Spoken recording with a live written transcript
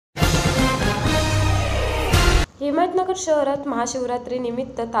हिमायतनगर शहरात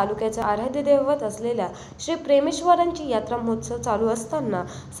महाशिवरात्रीनिमित्त तालुक्याचे आराध्य दैवत असलेल्या श्री प्रेमेश्वरांची यात्रा महोत्सव चालू असताना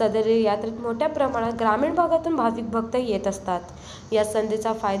सदरील यात्रेत मोठ्या प्रमाणात ग्रामीण भागातून भाविक भक्त येत असतात। या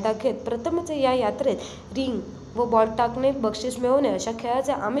संधीचा फायदा घेत प्रथमच या यात्रेत रिंग व बॉल टाकणे, बक्षीस मिळवणे अशा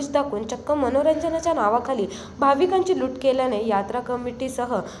खेळाचे आमिष दाखवून चक्क मनोरंजनाच्या नावाखाली भाविकांची लूट केल्याने यात्रा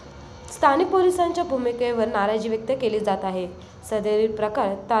कमिटीसह स्थानिक पोलिसांच्या भूमिकेवर नाराजी व्यक्त केली जात आहे। सदरील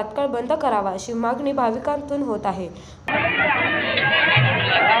प्रकार तात्काळ बंद करावा अशी मागणी भाविकांतून होत आहे।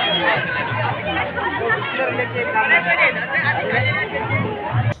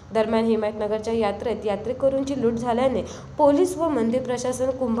 दरम्यान हिमायतनगरच्या यात्रेत यात्रेकरूंची लूट झाल्याने पोलीस व मंदिर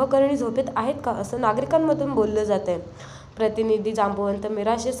प्रशासन कुंभकर्णी झोपेत आहेत का असं नागरिकांमधून बोललं जात आहे। प्रतिनिधी जांबुवंत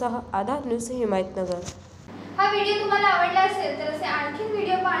मिराशेसह आधार न्यूज हिमायतनगर। हा व्हिडिओ तुम्हाला आवडला असेल तर असे आणखी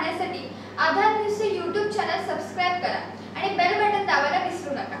व्हिडिओ पाहण्यासाठी आधार न्यूजचे YouTube चॅनल सबस्क्राइब करा आणि बेल बटन दाबायला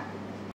विसरू नका।